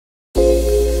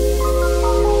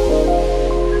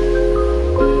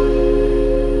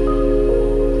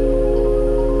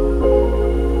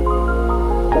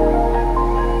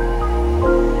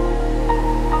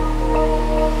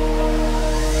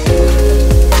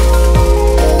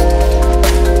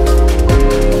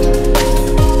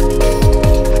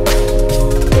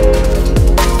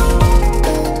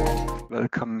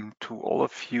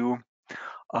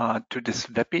to this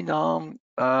webinar.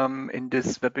 In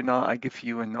this webinar, I give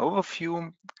you an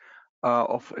overview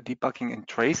of debugging and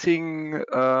tracing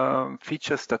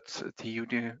features that the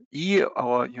UDE,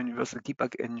 our Universal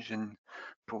Debug Engine,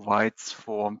 provides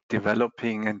for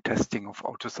developing and testing of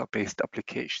AUTOSAR-based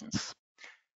applications.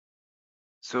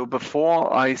 So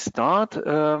before I start,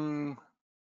 a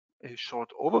short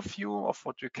overview of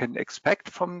what you can expect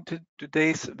from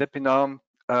today's webinar.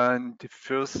 And the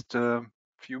first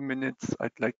few minutes,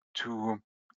 I'd like to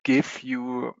give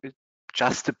you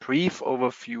just a brief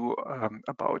overview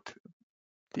about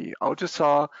the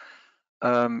AUTOSAR,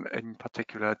 in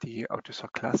particular the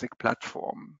AUTOSAR Classic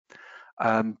platform.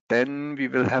 Then we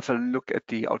will have a look at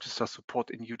the AUTOSAR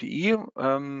support in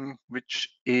UDE, which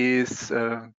is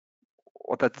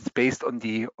or that is based on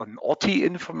ARTI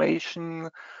information.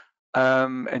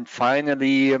 And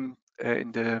finally, in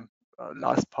the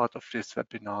last part of this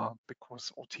webinar,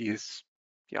 because ARTI is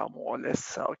more or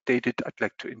less outdated, I'd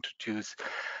like to introduce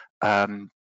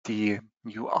the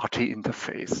new ARTI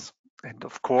interface. And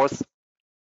of course,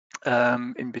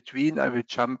 in between, I will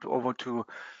jump over to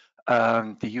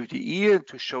the UDE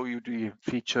to show you the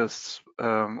features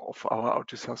of our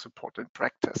AUTOSAR support in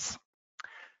practice.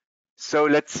 So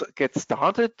let's get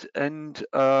started and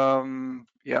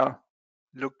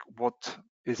look what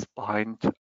is behind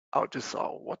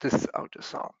AUTOSAR. What is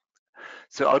AUTOSAR?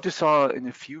 So AUTOSAR, in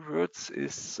a few words,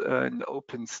 is an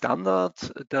open standard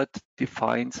that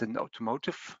defines an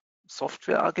automotive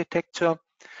software architecture.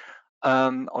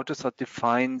 AUTOSAR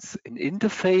defines an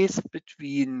interface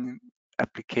between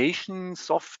application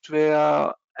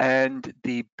software and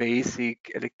the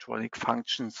basic electronic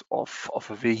functions of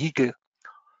a vehicle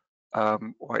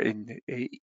or in a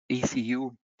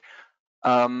ECU.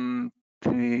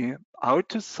 The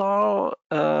AUTOSAR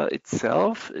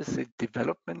itself is a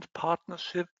development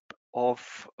partnership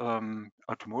of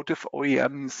automotive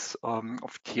OEMs,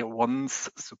 of tier 1s,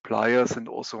 suppliers, and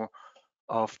also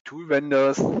of tool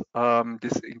vendors.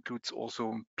 This includes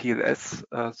also PLS,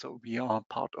 so we are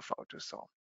part of AUTOSAR.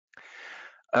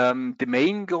 The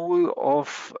main goal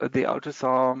of the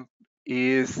AUTOSAR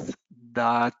is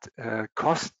that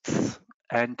costs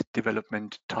and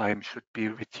development time should be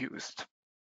reduced.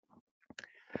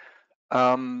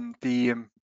 This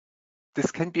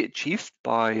can be achieved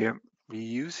by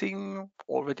reusing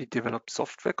already developed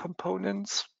software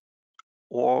components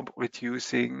or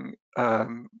reusing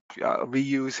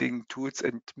tools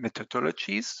and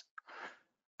methodologies.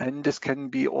 And this can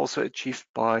be also achieved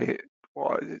by,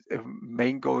 or a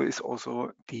main goal is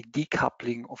also the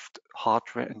decoupling of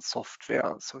hardware and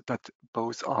software so that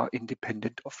both are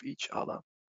independent of each other.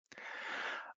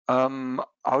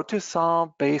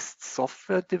 AUTOSAR-based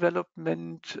software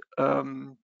development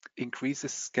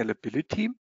increases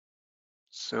scalability.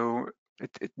 So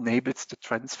it enables the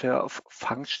transfer of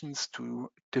functions to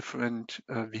different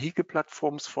vehicle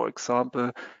platforms, for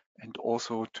example, and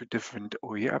also to different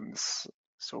OEMs.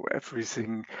 So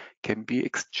everything can be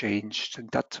exchanged, and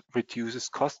that reduces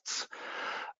costs.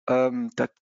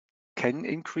 That can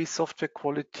increase software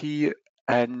quality,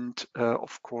 and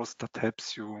of course, that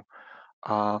helps you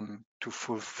to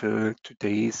fulfill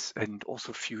today's and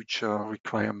also future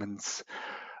requirements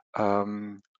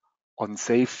on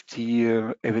safety,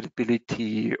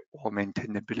 availability, or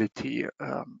maintainability,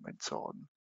 and so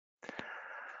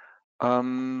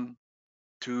on.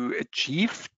 To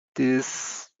achieve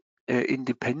this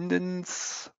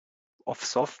independence of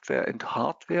software and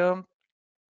hardware,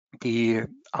 the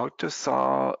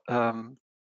AUTOSAR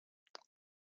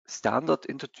standard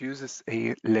introduces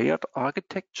a layered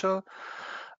architecture.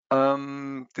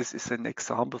 This is an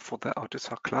example for the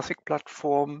AUTOSAR Classic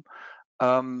platform.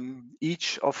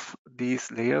 Each of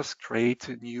these layers create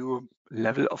a new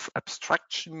level of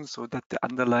abstraction so that the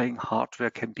underlying hardware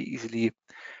can be easily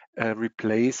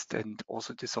replaced, and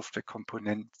also the software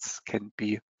components can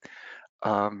be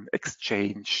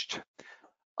exchanged.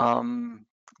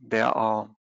 There are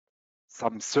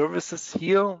some services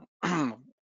here.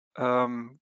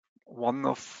 One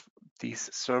of these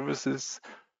services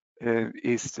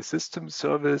is the system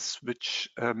service, which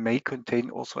may contain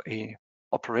also a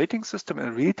operating system,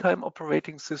 a real-time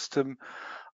operating system.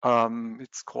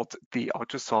 It's called the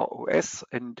AUTOSAR OS,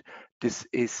 and this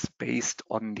is based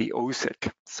on the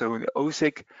OSEC. So the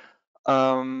OSEC,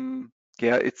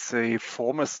 it's a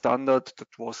former standard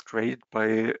that was created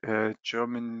by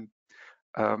German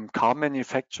car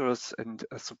manufacturers and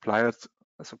suppliers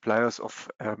of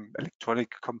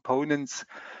electronic components.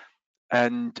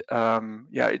 And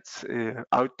it's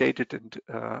outdated and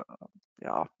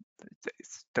it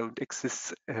don't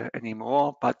exist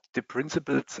anymore, but the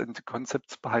principles and the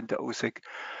concepts behind the OSEC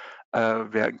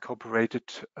were incorporated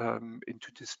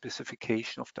into the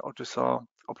specification of the AUTOSAR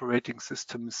operating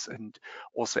systems, and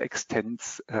also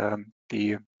extends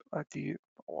the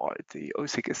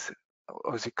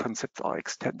OSIC concepts are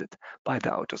extended by the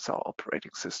AUTOSAR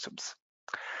operating systems.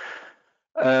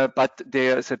 But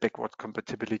there is a backward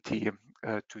compatibility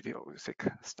to the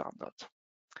OSIC standard.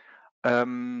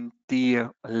 The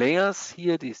layers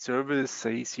here, the service,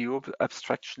 the ECU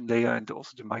abstraction layer, and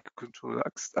also the microcontroller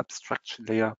abstraction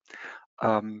layer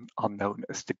are known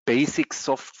as the basic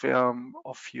software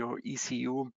of your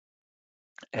ECU.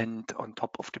 And on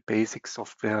top of the basic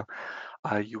software,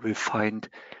 you will find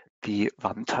the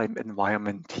runtime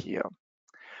environment here.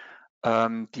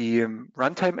 The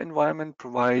runtime environment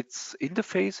provides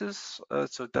interfaces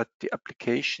so that the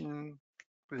application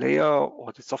layer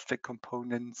or the software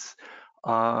components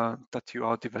that you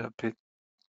are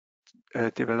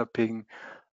developing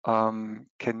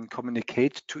can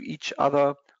communicate to each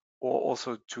other, or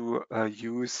also to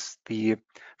use the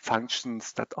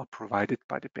functions that are provided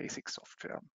by the basic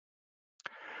software.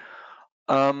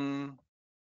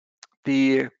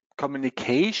 The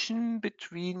communication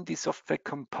between the software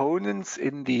components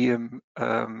in the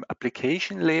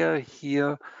application layer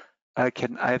here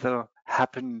can either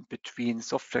happen between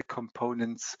software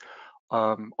components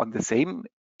on the same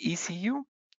ECU,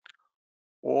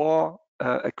 or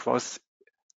across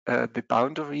the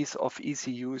boundaries of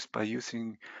ECUs by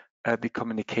using the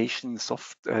communication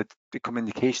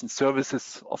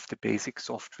services of the basic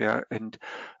software, and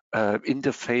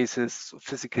interfaces,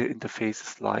 physical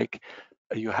interfaces like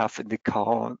you have in the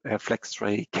car,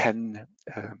 FlexRay, CAN,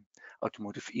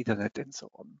 automotive Ethernet, and so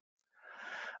on.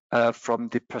 From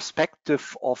the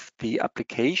perspective of the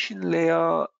application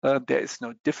layer, there is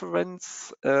no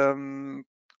difference.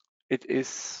 It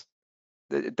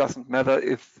doesn't matter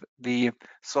if the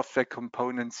software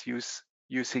components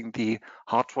using the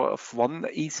hardware of one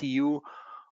ECU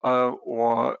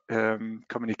or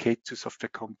communicate to software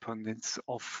components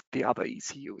of the other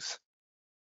ECUs.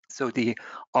 So the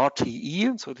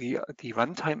RTE, so the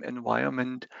runtime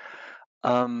environment,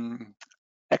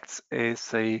 acts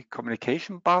as a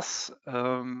communication bus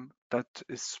that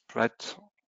is spread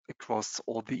across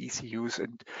all the ECUs,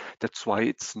 and that's why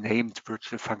it's named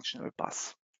Virtual Functional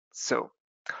Bus. So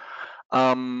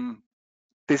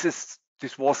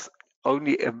this was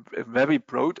only a very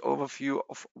broad overview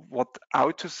of what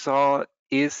AUTOSAR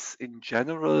is in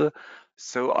general.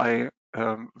 So I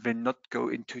will not go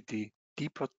into the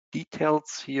deeper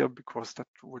details here, because that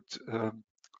would,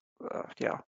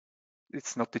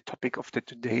 it's not the topic of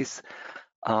today's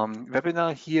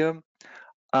webinar here.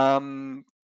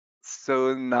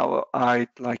 So now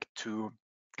I'd like to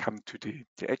come to the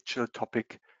actual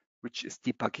topic, which is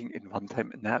debugging in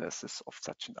runtime analysis of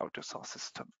such an AUTOSAR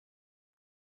system.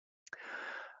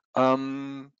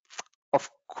 Of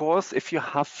course, if you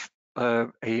have a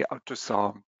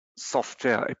AUTOSAR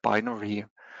software, a binary,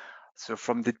 so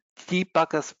from the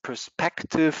debugger's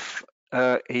perspective,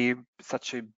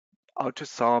 such a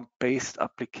AUTOSAR-based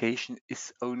application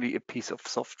is only a piece of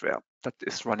software that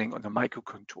is running on a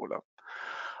microcontroller.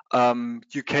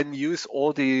 You can use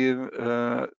all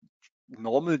the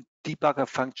normal debugger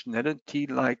functionality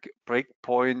like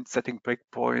breakpoints, setting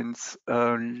breakpoints,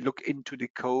 look into the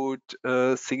code,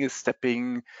 single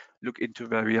stepping, look into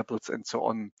variables, and so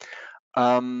on.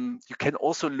 You can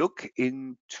also look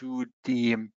into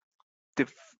the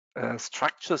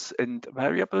structures and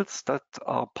variables that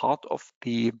are part of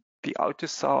the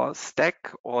AUTOSAR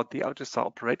stack or the AUTOSAR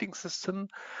operating system.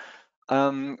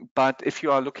 But if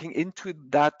you are looking into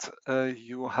that,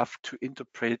 you have to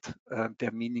interpret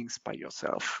their meanings by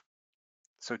yourself.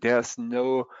 So there's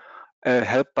no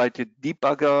help by the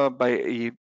debugger, by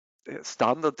a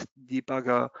standard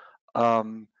debugger,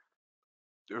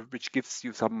 which gives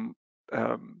you some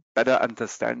better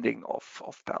understanding of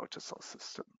the AUTOSAR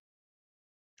system.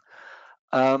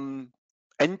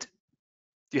 And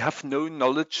you have no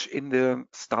knowledge in the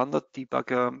standard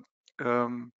debugger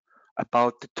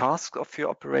about the task of your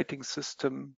operating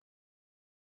system,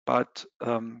 but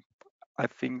I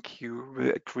think you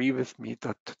will agree with me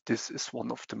that this is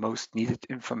one of the most needed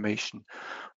information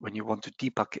when you want to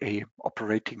debug a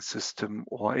operating system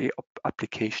or a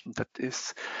application that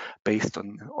is based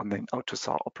on an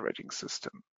AUTOSAR operating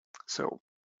system. So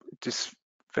it is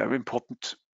very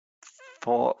important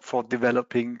for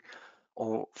developing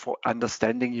or for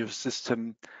understanding your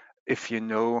system if you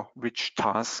know which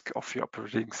task of your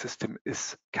operating system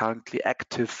is currently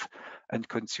active and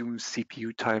consumes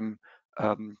CPU time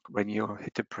when you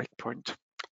hit a breakpoint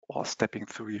or stepping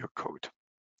through your code.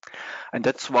 And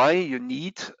that's why you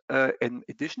need, in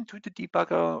addition to the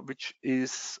debugger, which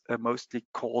is mostly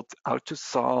called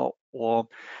AUTOSAR, or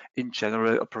in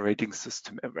general operating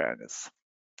system awareness.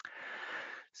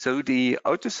 So the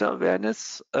AUTOSAR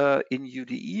awareness in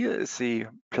UDE is a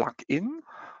plugin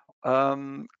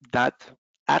that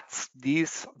adds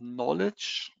this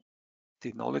knowledge,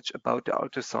 the knowledge about the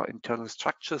AUTOSAR internal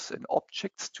structures and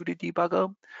objects to the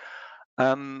debugger.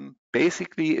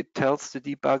 Basically, it tells the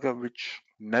debugger which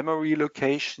memory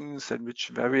locations and which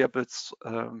variables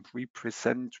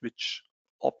represent which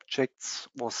objects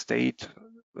or states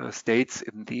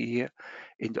in the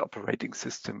operating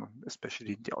system,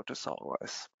 especially in the AUTOSAR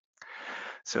OS.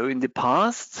 So in the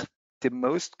past, the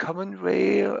most common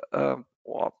way, up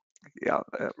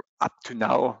to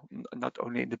now, not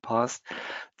only in the past,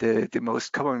 the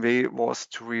most common way was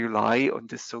to rely on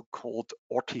the so-called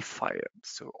ARTI file.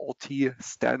 So ARTI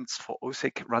stands for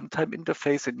AUTOSAR Runtime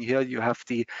Interface, and here you have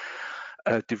the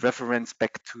reference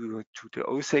back to the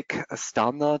AUTOSAR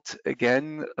standard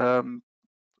again,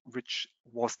 which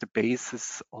was the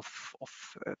basis of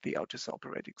the AUTOSAR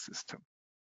operating system.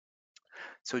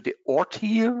 So the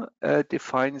ARTI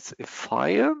defines a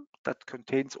file that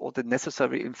contains all the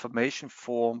necessary information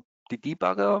for the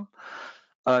debugger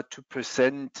to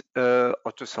present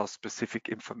AUTOSAR specific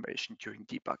information during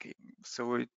debugging.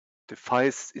 So the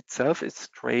file itself is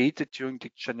created during the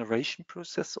generation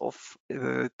process of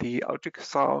the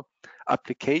AUTOSAR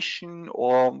application,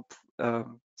 or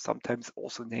sometimes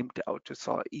also named the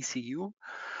AUTOSAR ECU.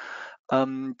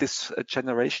 This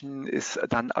generation is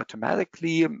done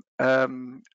automatically,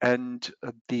 and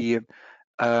the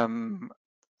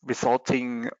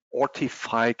resulting ARTI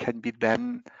file can be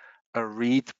then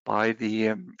read by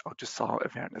the AUTOSAR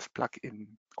awareness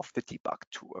plugin of the debug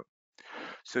tool.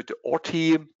 So the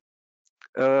ARTI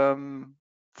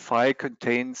file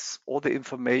contains all the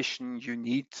information you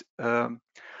need to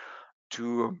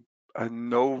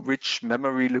know which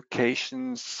memory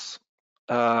locations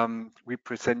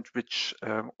represent which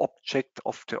object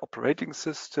of the operating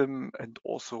system, and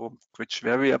also which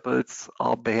variables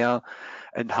are there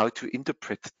and how to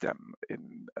interpret them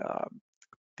in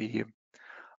the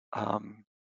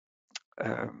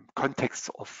context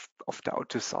of the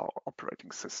AUTOSAR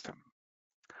operating system.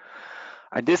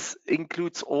 And this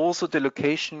includes also the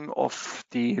location of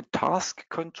the task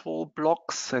control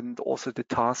blocks and also the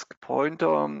task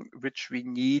pointer, which we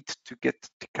need to get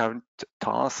the current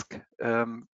task.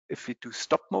 If we do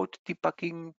stop mode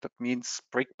debugging, that means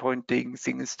breakpointing,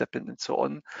 single stepping, and so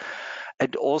on.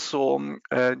 And also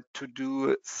to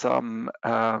do some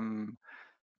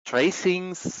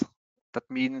tracings. That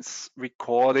means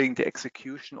recording the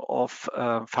execution of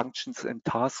functions and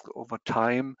tasks over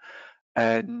time,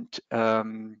 and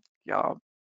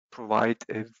provide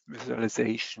a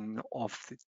visualization of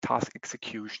the task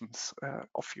executions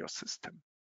of your system.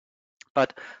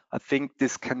 But I think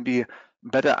this can be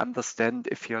better understood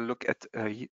if you look at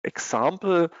an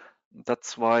example.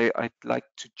 That's why I'd like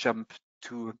to jump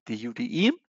to the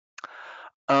UDE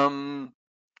and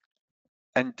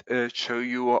show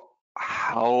you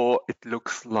how it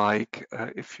looks like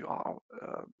if you are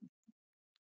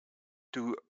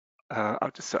do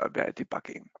AUTOSAR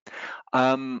debugging.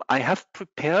 I have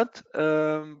prepared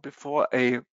before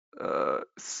a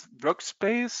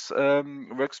workspace.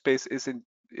 Workspace is in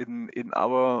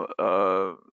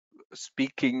our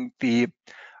speaking the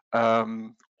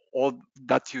all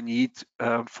that you need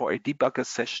for a debugger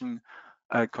session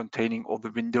containing all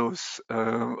the windows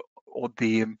or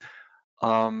the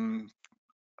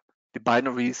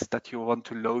binaries that you want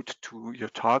to load to your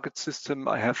target system.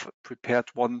 I have prepared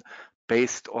one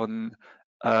based on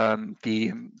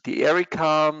the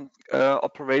Erica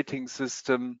operating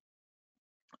system,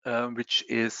 which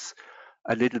is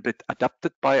a little bit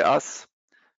adapted by us,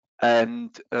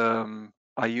 and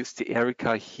I use the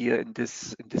Erica here in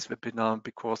this webinar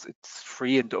because it's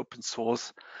free and open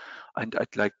source, and I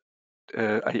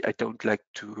don't like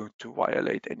to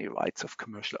violate any rights of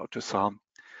commercial AUTOSAR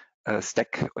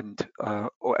stack and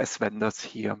OS vendors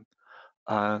here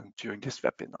during this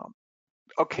webinar.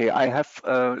 Okay, I have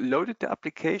loaded the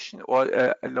application, or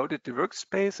loaded the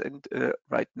workspace, and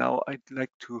right now I'd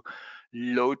like to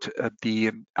load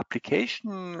the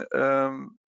application.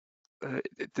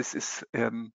 This is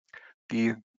an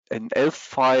ELF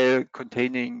file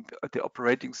containing the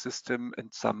operating system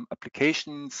and some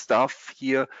application stuff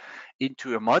here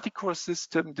into a multi-core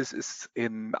system. This is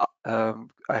in, I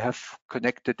have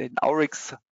connected an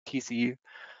Aurix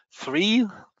TC3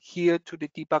 here to the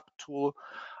debug tool,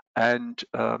 and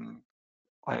I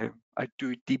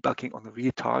do debugging on a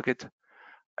real target.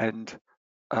 And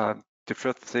the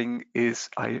first thing is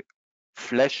I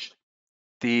flash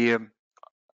the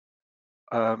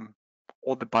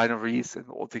all the binaries and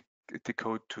all the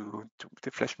code to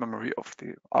the flash memory of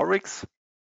the RX.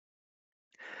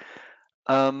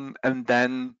 And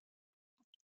then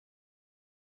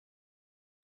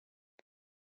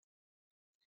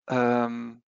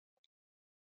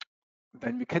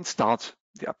we can start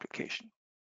the application.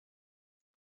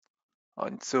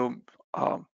 And so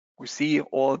we see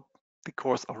all the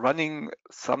cores are running.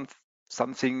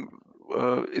 Something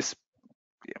is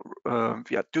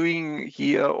we are doing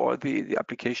here, or the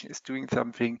application is doing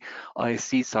something. I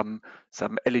see some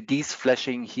LEDs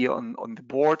flashing here on the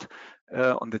board,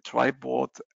 on the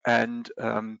triboard, and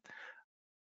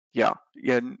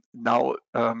now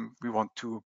we want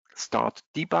to start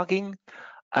debugging.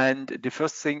 And the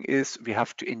first thing is we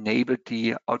have to enable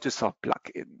the AUTOSAR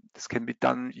plugin. This can be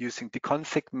done using the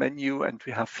config menu, and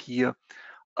we have here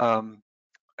a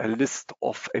list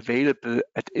of available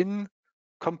add-in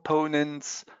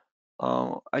components.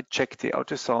 I check the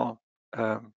AUTOSAR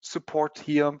support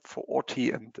here for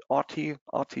ARTI and ARTI.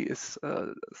 ARTI is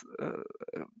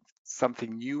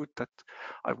something new that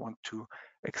I want to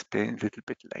explain a little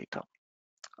bit later.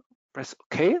 Press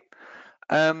OK,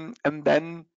 and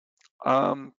then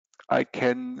I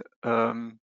can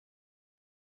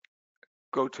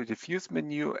go to the Views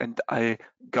menu, and I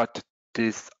got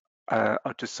this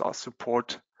AUTOSAR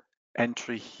support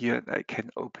entry here, and I can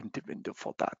open the window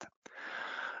for that.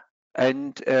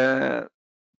 And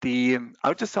the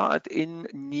AUTOSAR add-in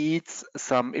needs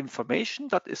some information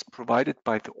that is provided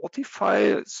by the ARTI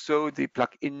file. So the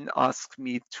plugin asks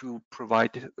me to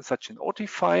provide such an ARTI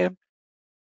file,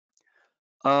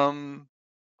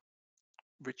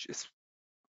 which is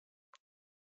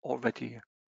already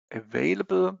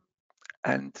available.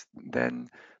 And then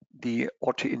the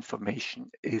ARTI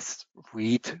information is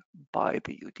read by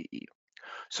the UDE.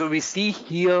 So we see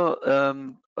here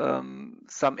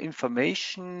some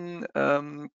information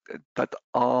that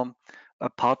are a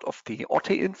part of the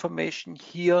ARTI information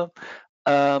here.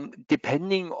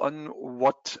 Depending on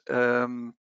what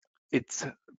it's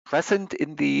present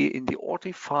in the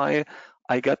ARTI file,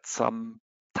 I got some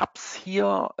tabs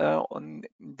here on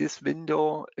this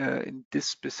window. In this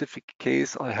specific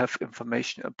case, I have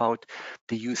information about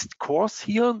the used cores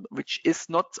here, which is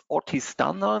not ARTI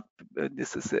standard.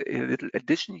 This is a little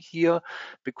addition here,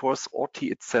 because ARTI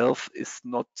itself is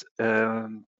not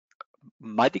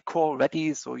multi-core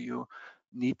ready, so you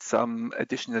need some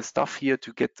additional stuff here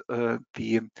to get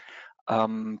the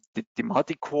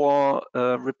multi-core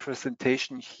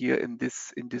representation here in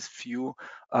this view,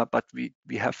 but we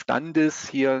have done this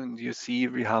here, and you see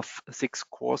we have 6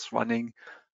 cores running,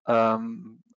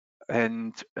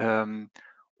 and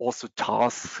also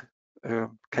tasks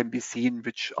can be seen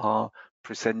which are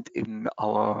present in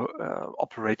our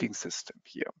operating system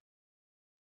here.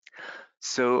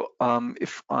 So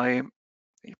if I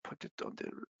put it on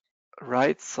the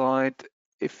right side,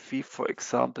 if we, for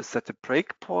example, set a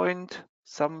breakpoint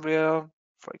somewhere,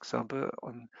 for example,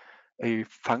 on a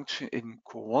function in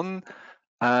core 1,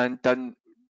 and then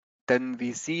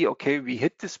we see, okay, we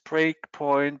hit this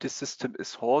breakpoint, the system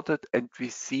is halted, and we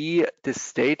see the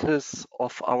status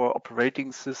of our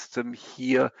operating system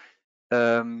here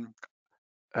at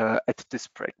this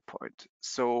breakpoint.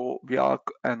 So we are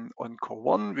on core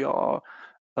 1, we are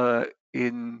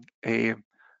in a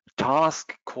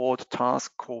task called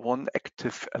task core 1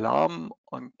 active alarm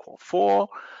on core 4.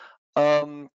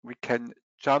 We can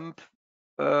jump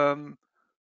or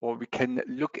we can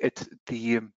look at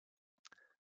the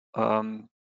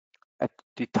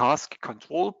task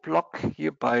control block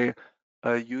here by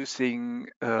using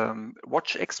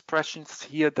watch expressions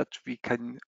here that we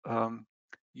can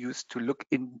use to look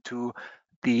into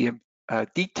the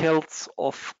details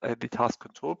of the task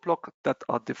control block that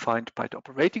are defined by the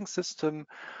operating system.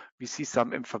 We see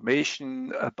some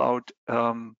information about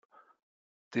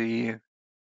the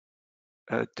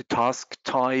task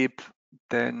type,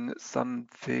 then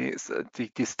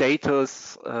the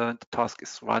status, the task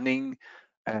is running,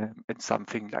 and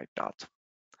something like that.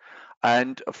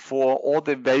 And for all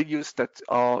the values that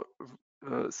are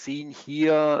seen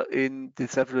here in the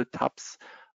several tabs,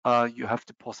 you have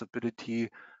the possibility,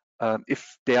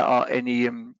 if there are any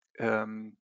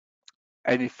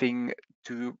anything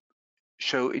to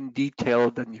show in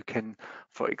detail, then you can,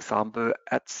 for example,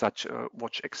 add such a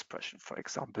watch expression, for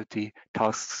example, the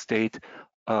task state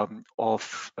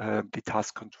of the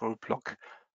task control block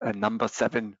number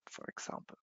 7, for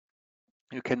example.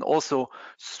 You can also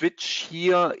switch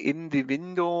here in the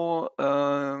window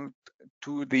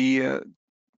to the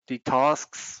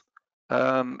tasks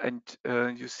and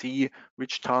you see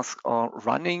which tasks are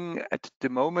running at the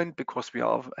moment. Because we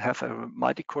have a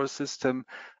multi-core system,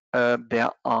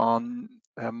 there are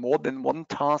more than one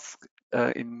task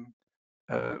in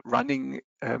running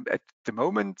at the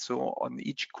moment, so on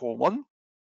each core one.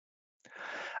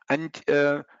 And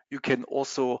you can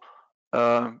also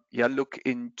look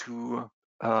into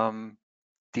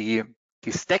the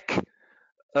stack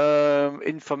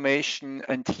information,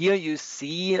 and here you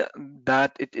see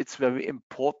that it's very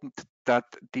important that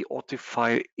the ARTI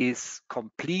file is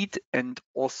complete and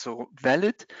also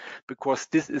valid, because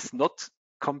this is not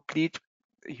complete.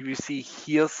 You see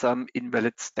here some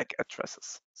invalid stack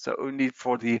addresses. So only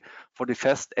for the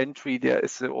first entry there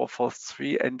is, or for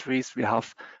 3 entries, we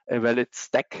have a valid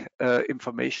stack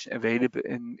information available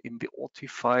in the ARTI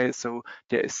file. So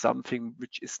there is something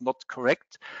which is not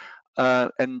correct.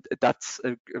 And that's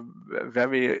a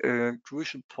very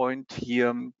crucial point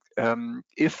here.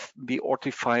 If the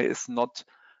ARTI file is not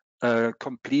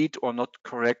complete or not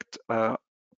correct,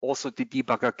 also the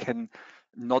debugger can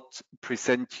not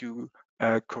present you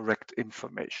correct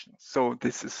information. So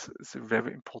this is a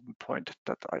very important point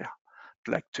that I'd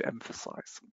like to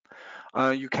emphasize.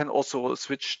 You can also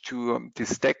switch to the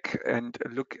stack and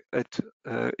look at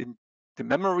in the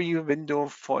memory window.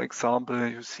 For example,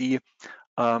 you see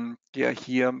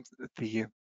here the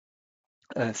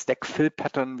stack fill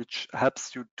pattern, which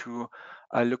helps you to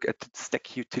look at the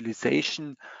stack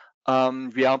utilization.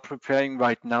 We are preparing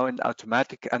right now an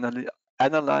automatic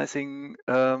analyzing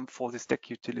for the stack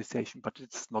utilization, but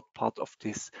it's not part of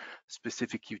this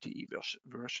specific UDE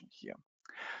version here.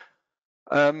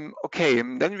 Okay,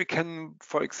 and then we can,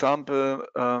 for example,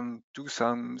 do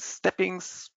some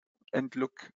steppings and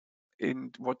look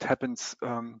in what happens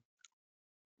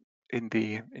in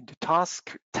the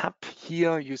task tab.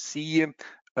 Here you see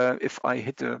if I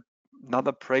hit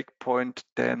another breakpoint,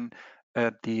 then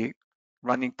the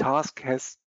running task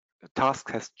has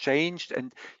changed,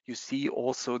 and you see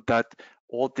also that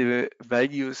all the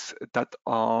values that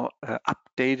are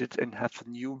updated and have a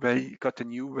new value, got a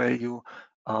new value,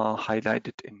 are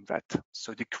highlighted in red.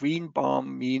 So the green bar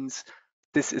means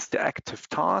this is the active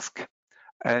task,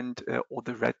 and all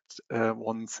the red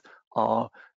ones are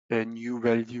new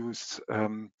values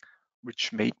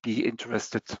which may be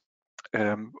interested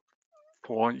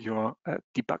for your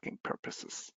debugging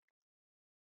purposes.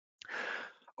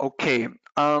 Okay,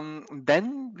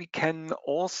 then we can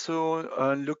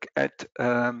also look at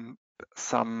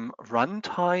some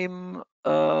runtime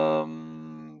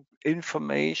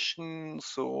information.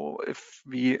 So if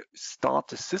we start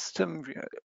the system,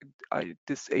 I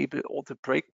disable all the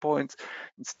breakpoints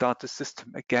and start the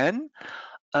system again.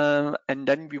 And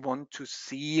then we want to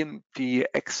see the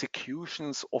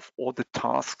executions of all the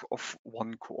tasks of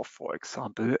one core, for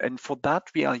example. And for that,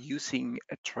 we are using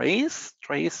a trace.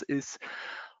 Trace is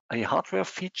a hardware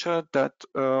feature that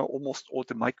almost all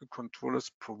the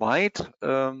microcontrollers provide.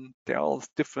 There are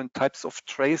different types of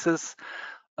traces.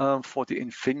 For the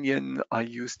Infineon, I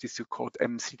use the so-called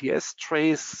MCDS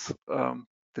trace.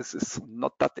 This is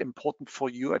not that important for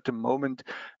you at the moment,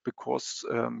 because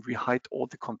we hide all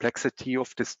the complexity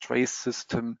of this trace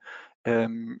system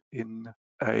in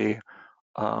a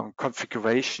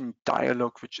configuration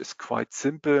dialog, which is quite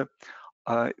simple.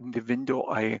 In the window,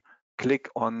 I click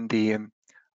on the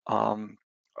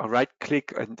right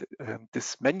click, and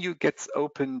this menu gets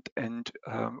opened, and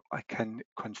I can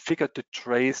configure the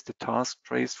trace, the task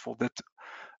trace for that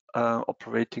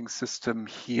operating system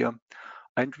here.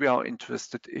 And we are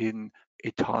interested in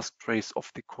a task trace of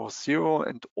the core 0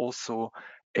 and also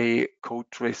a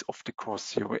code trace of the core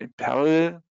 0 in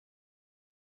parallel.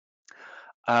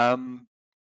 I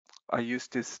use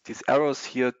these arrows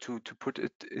here to put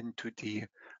it into the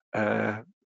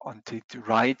on the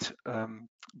right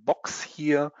box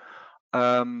here.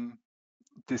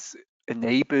 This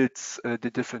enables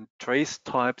the different trace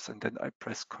types, and then I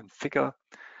press configure,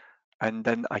 and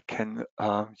then I can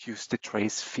use the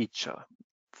trace feature.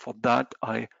 For that,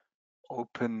 I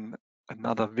open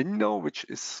another window, which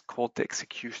is called the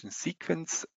execution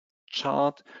sequence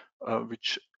chart,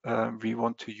 which we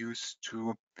want to use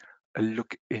to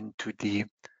look into the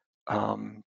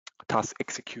task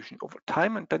execution over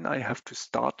time. And then I have to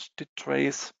start the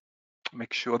trace,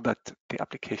 make sure that the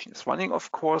application is running,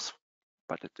 of course,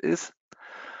 but it is.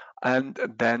 And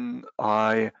then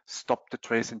I stop the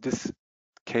trace. In this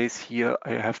case here,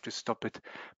 I have to stop it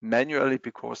manually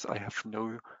because I have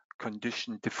no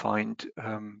condition defined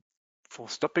for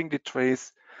stopping the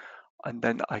trace. And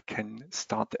then I can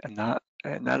start the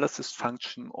analysis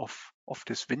function of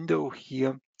this window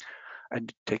here. And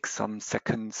it takes some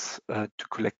seconds to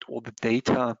collect all the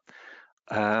data.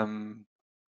 And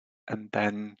and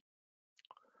then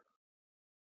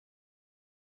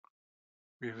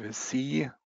we will see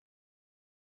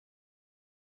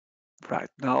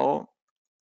right now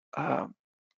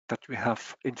that we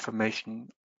have information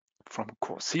from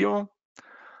core 0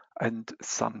 and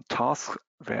some tasks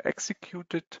were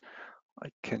executed. I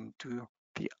can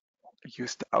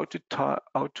use the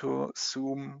auto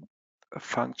zoom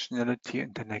functionality,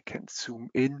 and then I can zoom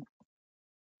in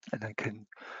and I can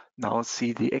now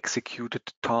see the executed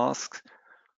tasks.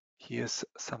 Here's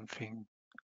something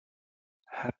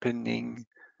happening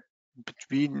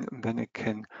between, and then I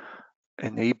can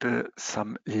enable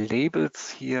some labels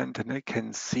here, and then I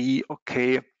can see,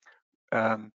 okay,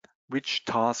 which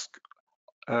task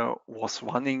was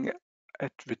running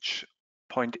at which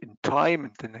point in time,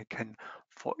 and then I can,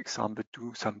 for example,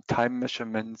 do some time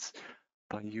measurements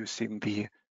by using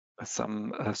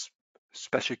some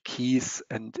special keys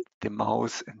and the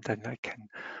mouse, and then I can,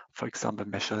 for example,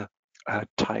 measure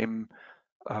time,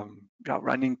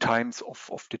 running times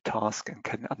of the task, and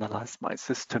can analyze my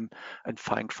system and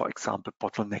find, for example,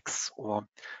 bottlenecks or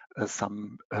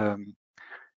some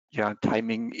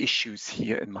timing issues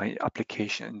here in my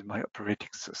application, in my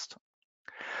operating system.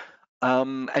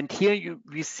 And here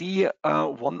we see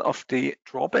one of the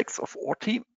drawbacks of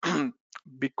ARTI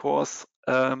because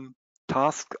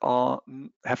tasks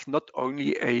have not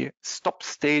only a stop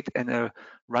state and a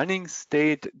running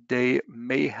state, they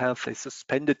may have a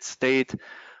suspended state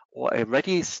or a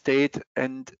ready state,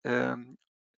 and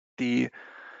the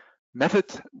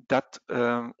method that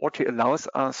ARTI allows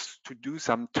us to do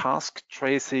some task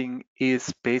tracing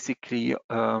is basically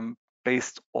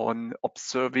based on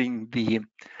observing the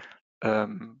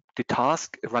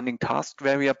running task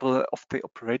variable of the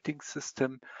operating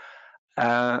system,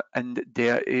 and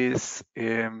there is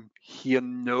here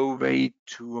no way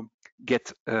to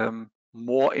get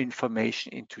more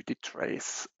information into the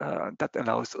trace that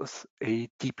allows us a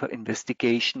deeper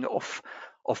investigation of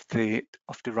the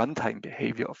runtime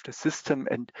behavior of the system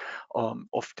and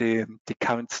of the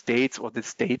current states or the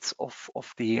states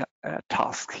of the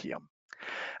task here.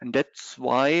 And that's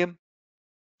why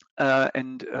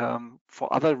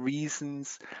for other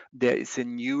reasons, there is a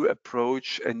new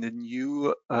approach and a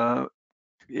new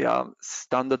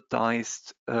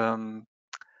standardized and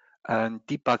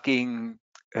debugging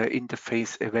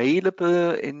interface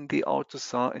available in the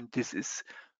AUTOSAR, and this is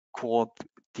called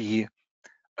the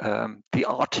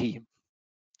ARTI.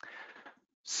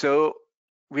 So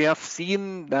we have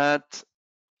seen that,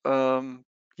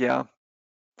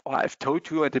 I've told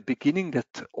you at the beginning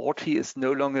that ARTI is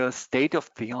no longer state of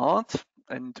the art,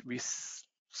 and we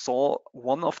saw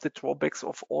one of the drawbacks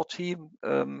of ARTI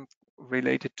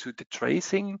related to the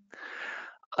tracing,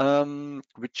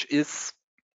 which is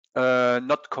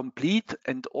not complete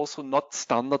and also not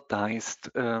standardized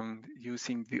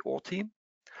using the ARTI.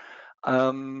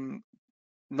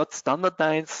 Not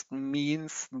standardized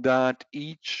means that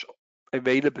each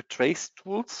available trace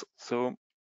tools, so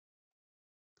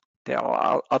there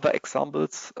are other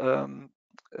examples than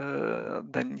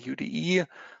UDE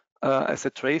as a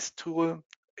trace tool.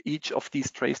 Each of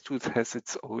these trace tools has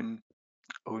its own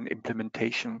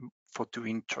implementation for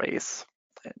doing trace,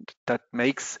 and that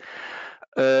makes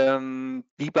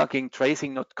debugging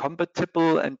tracing not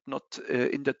compatible and not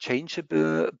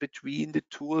interchangeable between the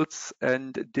tools,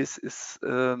 and this is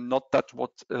not that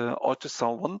what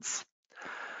AUTOSAR wants.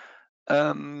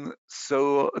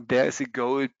 So there is a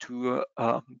goal to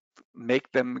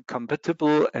make them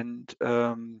compatible and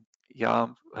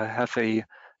have a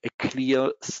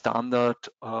clear standard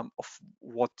of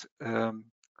what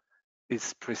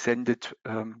is presented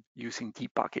using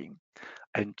debugging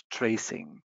and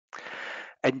tracing.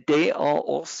 And they are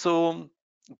also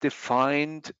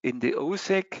defined in the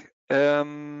OSEC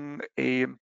a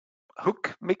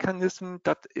hook mechanism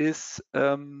that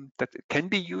can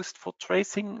be used for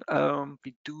tracing.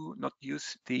 We do not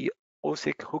use the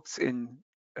OSEC hooks in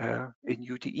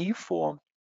UDE for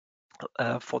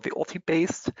the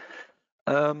ARTI-based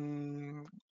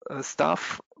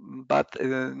stuff, but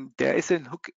there is a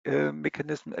hook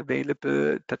mechanism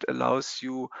available that allows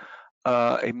you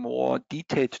a more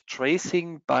detailed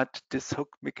tracing, but this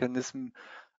hook mechanism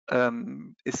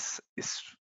is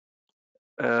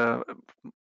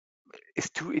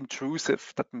too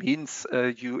intrusive. That means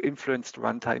you influence the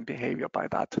runtime behavior by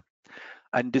that.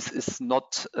 And this is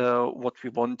not what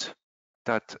we want,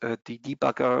 that the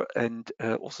debugger and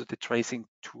also the tracing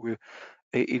tool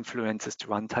influences the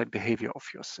runtime behavior of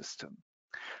your system.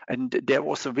 And there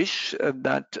was a wish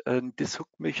that this hook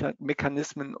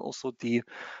mechanism and also the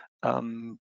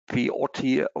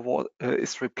ARTI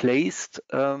is replaced,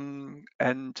 and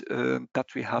that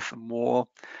we have a more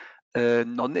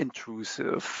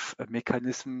non-intrusive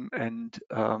mechanism, and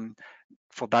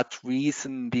for that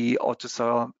reason, the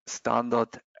AUTOSAR standard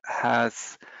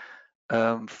has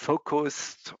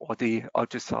focused, or the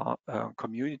AUTOSAR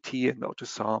community and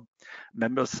AUTOSAR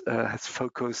members has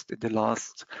focused in the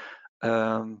last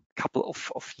couple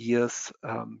of years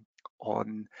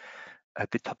on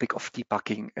the topic of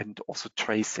debugging and also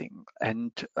tracing,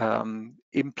 and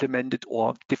implemented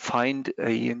or defined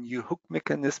a new hook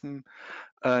mechanism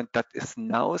that is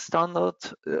now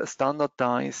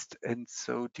standardized. And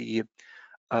so the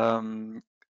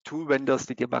tool vendors,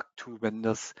 the debug tool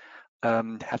vendors,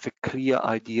 have a clear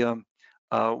idea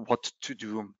what to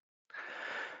do.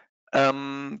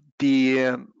 The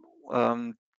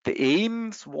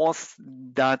aims was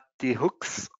that the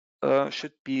hooks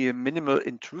should be minimal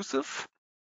intrusive.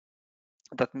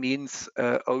 That means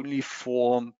only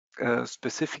for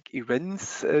specific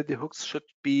events the hooks should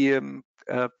be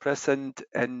present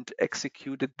and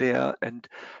executed there, and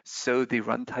so the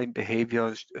runtime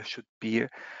behavior should be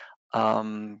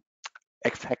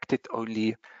affected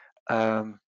only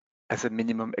as a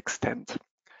minimum extent.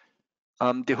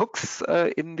 The hooks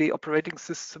in the operating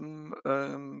system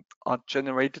are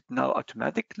generated now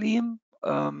automatically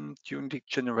during the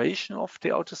generation of the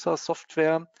AUTOSAR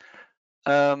software.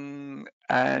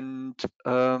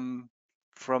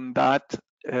 From that,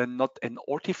 not an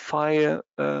ARTI file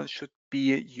should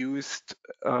be used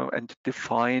and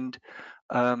defined.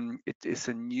 It is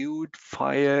a new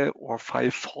file or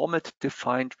file format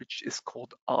defined, which is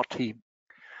called ARTI.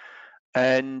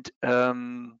 And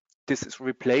this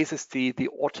replaces the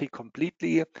ARTI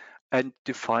completely and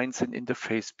defines an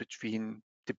interface between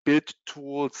the build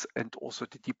tools and also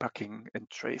the debugging and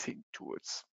tracing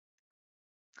tools.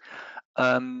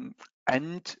 And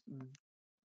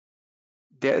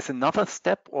there is another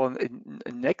step, or a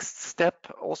next step,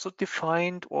 also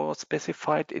defined or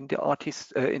specified in the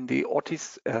ARTIs, in the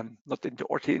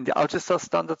AUTOSAR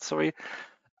standard. Sorry,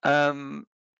 the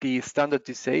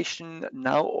standardization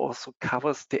now also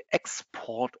covers the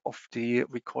export of the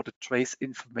recorded trace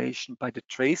information by the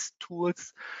trace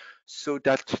tools, so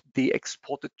that the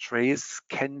exported trace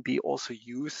can be also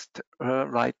used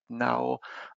right now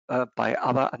by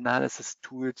other analysis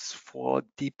tools for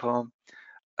deeper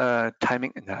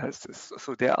timing analysis.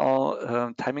 So there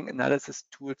are timing analysis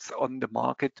tools on the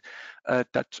market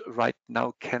that right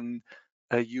now can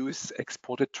use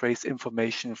exported trace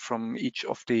information from each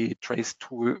of the trace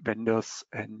tool vendors,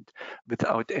 and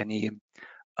without any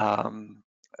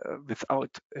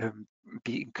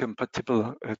being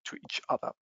compatible to each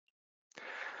other.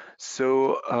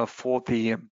 So for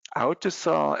the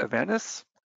AUTOSAR awareness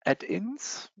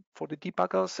add-ins for the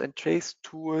debuggers and trace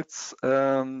tools,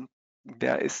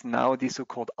 there is now the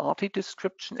so-called ARTI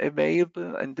description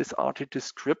available, and this ARTI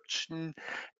description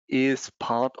is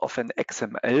part of an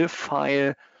XML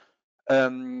file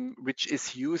which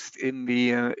is used in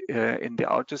the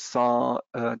AUTOSAR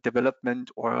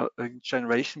development or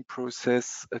generation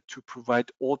process to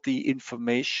provide all the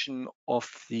information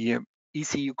of the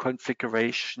ECU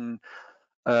configuration,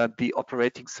 the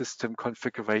operating system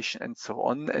configuration, and so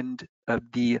on. And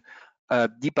the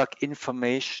debug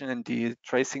information and the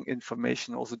tracing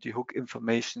information, also the hook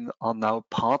information, are now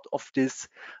part of this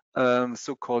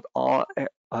so-called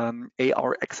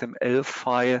ARXML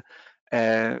file,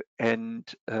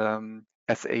 and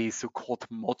as a so-called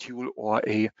module, or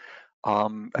a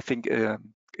I think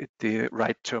the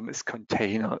right term is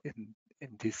container in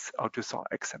this AUTOSAR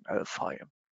XML file.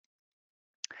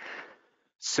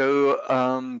 So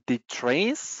the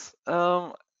trace,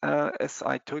 as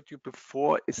I told you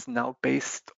before, is now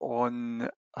based on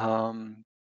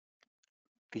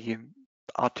the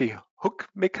ARTI hook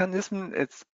mechanism.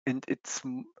 It's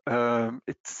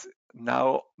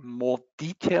now more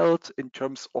detailed in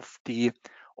terms of the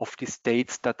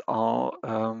states that are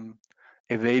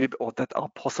available or that are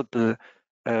possible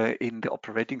in the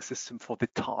operating system for the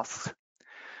tasks.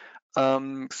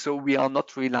 So we are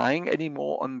not relying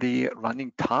anymore on the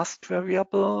running task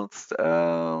variables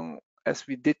as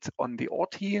we did on the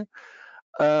ARTI.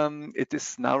 It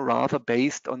is now rather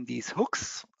based on these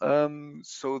hooks,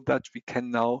 so that we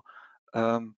can now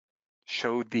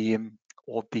show the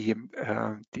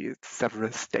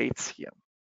several states here.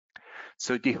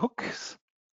 So the hooks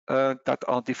that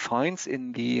are defined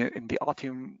in the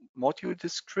ARTI module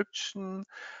description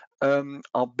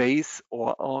are based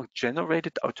or are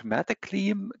generated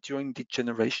automatically during the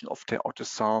generation of the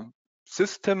AUTOSAR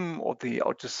system or the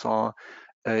AUTOSAR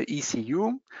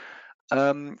ECU.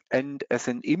 And as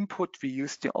an input, we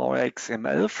use the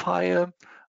RXML file,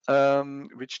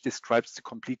 which describes the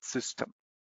complete system,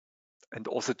 and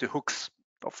also the hooks,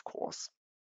 of course.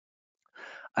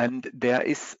 And there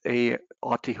is a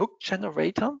ARTI hook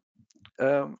generator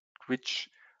which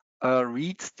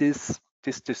reads this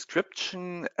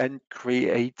description and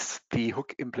creates the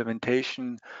hook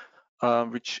implementation,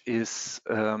 which is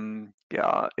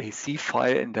a C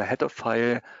file in the header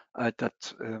file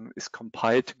that is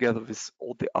compiled together with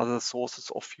all the other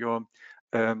sources of your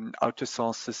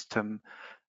AUTOSAR system,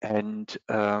 and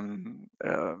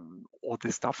all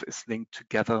this stuff is linked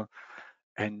together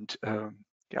and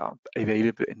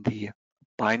available in the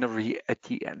binary at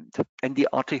the end. And the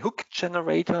ARTI hook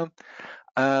generator,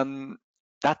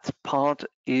 that part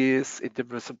is in the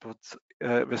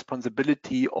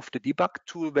responsibility of the debug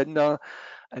tool vendor,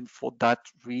 and for that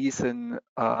reason,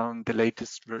 the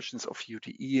latest versions of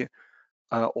UDE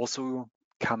also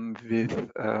come with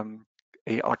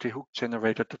a ARTI hook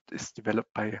generator that is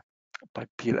developed by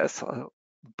PLS,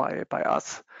 by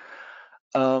us.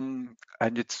 And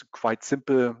it's quite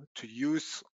simple to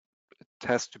use. It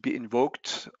has to be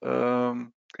invoked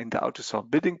in the AUTOSAR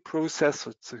building process.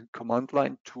 So it's a command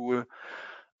line tool.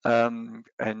 And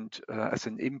as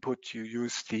an input, you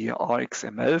use the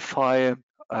RXML file,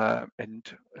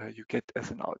 and you get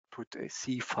as an output a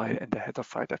C file and a header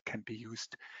file that can be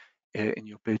used in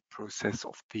your build process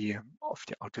of the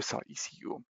AUTOSAR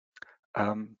ECU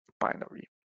binary.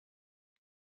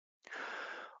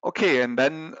 Okay, and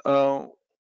then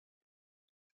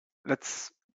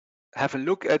let's have a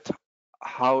look at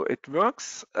how it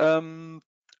works.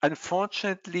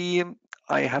 Unfortunately,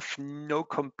 I have no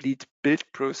complete build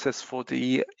process for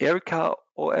the Erica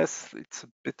OS. It's a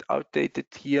bit outdated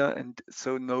here, and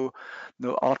so no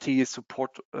ARTI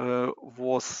support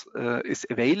is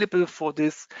available for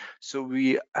this. So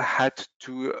we had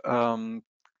to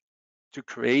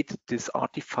create this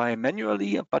ARTI file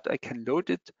manually, but I can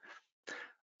load it.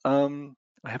 I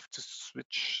have to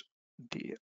switch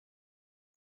the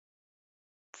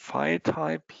file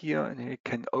type here, and you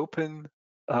can open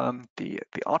the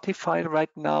ARTI file right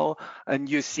now, and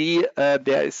you see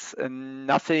there is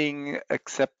nothing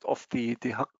except of the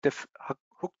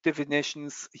hook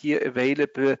definitions here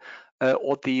available.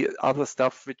 All the other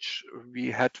stuff which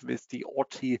we had with the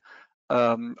ARTI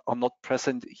are not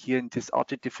present here in this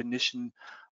ARTI definition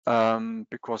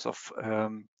because of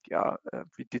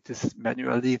we did this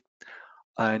manually,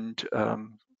 and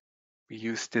we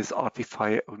use this ARTI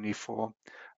file only for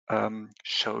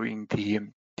showing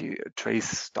the trace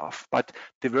stuff. But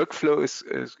the workflow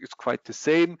is quite the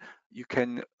same. You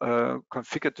can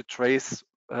configure the trace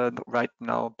right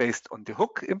now based on the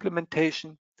hook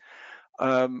implementation.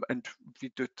 And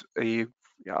we did a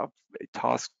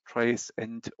task trace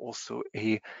and also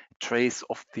a trace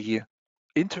of the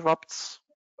interrupts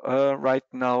right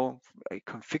now. I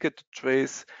configured the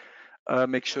trace,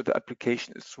 make sure the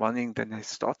application is running, then I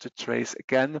start the trace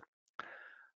again.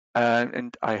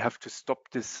 And I have to stop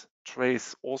this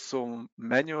trace also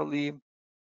manually.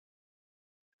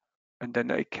 And then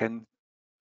I can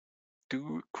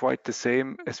do quite the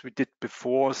same as we did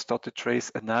before, start the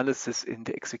trace analysis in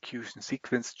the execution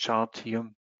sequence chart here.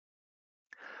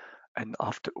 And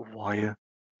after a while,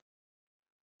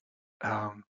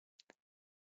 I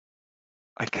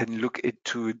can look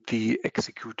into the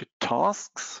executed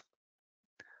tasks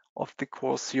of the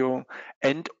Coursio,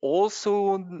 and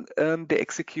also the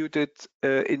executed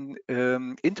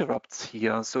interrupts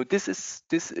here. So this is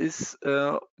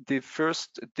the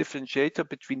first differentiator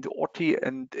between the ARTI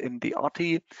and the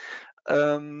ARTI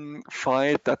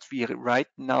file, that we right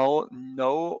now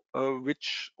know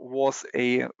which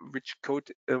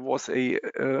code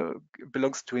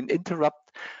belongs to an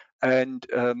interrupt, and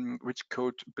which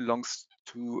code belongs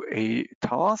to a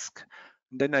task.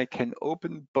 And then I can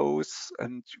open both,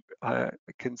 and I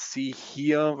can see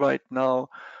here right now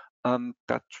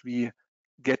that we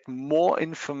get more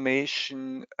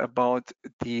information about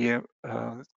the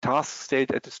task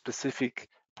state at a specific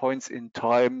points in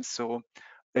time. So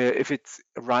if it's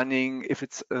running, if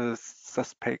it's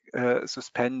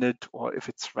suspended, or if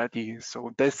it's ready.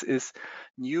 So this is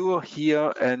new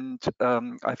here, and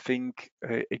I think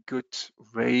a good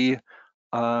way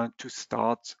to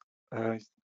start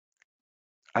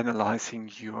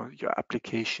analyzing your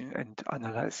application and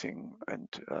analyzing and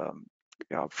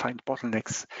find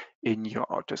bottlenecks in your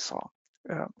AUTOSAR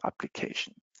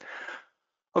application.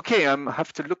 Okay, I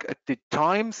have to look at the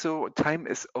time, so time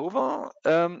is over.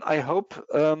 I hope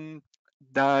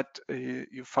that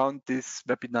you found this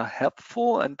webinar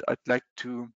helpful, and I'd like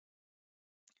to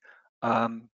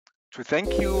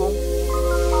thank you.